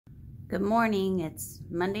Good morning. It's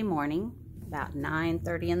Monday morning, about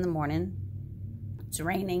 9:30 in the morning. It's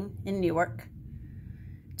raining in Newark.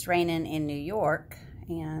 It's raining in New York,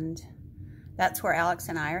 and that's where Alex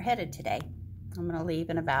and I are headed today. I'm going to leave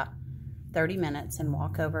in about 30 minutes and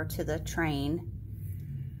walk over to the train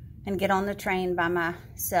and get on the train by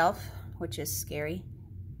myself, which is scary,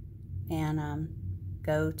 and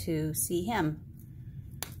go to see him.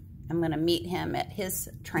 I'm going to meet him at his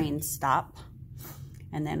train stop.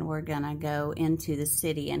 And then we're going to go into the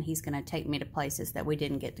city, and he's going to take me to places that we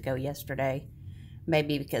didn't get to go yesterday.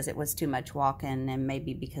 Maybe because it was too much walking, and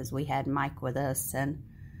maybe because we had Mike with us. And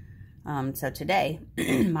so today,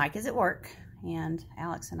 Mike is at work, and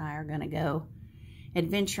Alex and I are going to go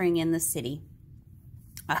adventuring in the city.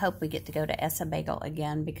 I hope we get to go to Essa Bagel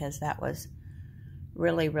again, because that was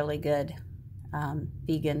really, really good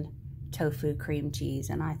vegan tofu cream cheese.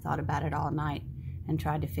 And I thought about it all night and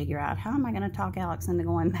tried to figure out, how am I going to talk Alex into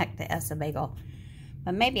going back to Essa Bagel?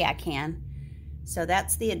 But maybe I can. So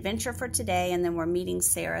that's the adventure for today, and then we're meeting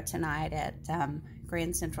Sarah tonight at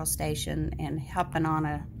Grand Central Station and hopping on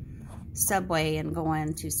a subway and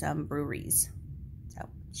going to some breweries. So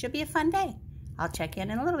it should be a fun day. I'll check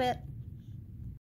in a little bit.